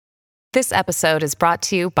This episode is brought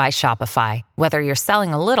to you by Shopify. Whether you're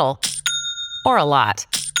selling a little or a lot,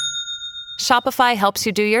 Shopify helps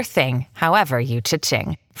you do your thing, however you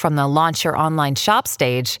cha-ching. From the launch your online shop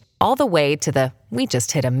stage, all the way to the we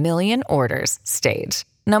just hit 1 million orders stage.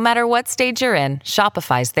 No matter what stage you're in,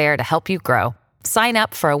 Shopify's there to help you grow. Sign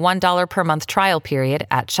up for a $1 per month trial period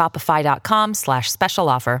at shopify.com/special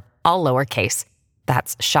offer, all lowercase.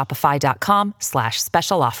 That's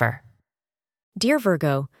shopify.com/special offer. Dear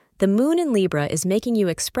Virgo, the moon in Libra is making you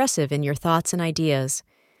expressive in your thoughts and ideas.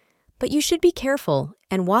 But you should be careful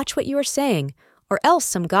and watch what you are saying, or else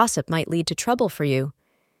some gossip might lead to trouble for you.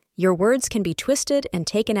 Your words can be twisted and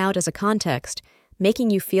taken out as a context,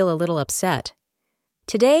 making you feel a little upset.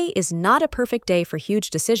 Today is not a perfect day for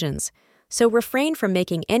huge decisions, so refrain from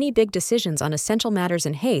making any big decisions on essential matters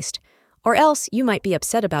in haste, or else you might be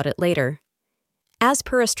upset about it later. As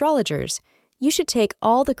per astrologers, you should take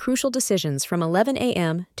all the crucial decisions from 11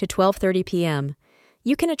 a.m. to 12:30 p.m.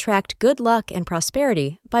 You can attract good luck and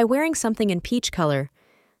prosperity by wearing something in peach color.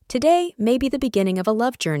 Today may be the beginning of a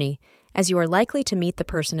love journey, as you are likely to meet the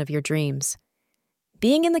person of your dreams.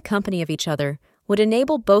 Being in the company of each other would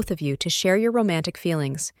enable both of you to share your romantic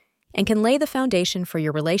feelings and can lay the foundation for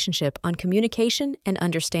your relationship on communication and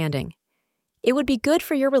understanding. It would be good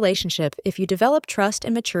for your relationship if you develop trust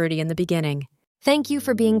and maturity in the beginning. Thank you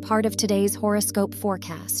for being part of today's horoscope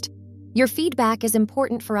forecast. Your feedback is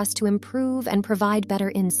important for us to improve and provide better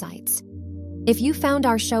insights. If you found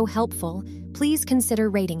our show helpful, please consider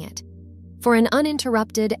rating it. For an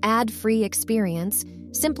uninterrupted, ad-free experience,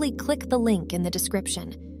 simply click the link in the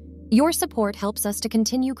description. Your support helps us to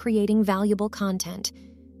continue creating valuable content.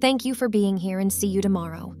 Thank you for being here and see you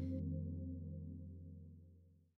tomorrow.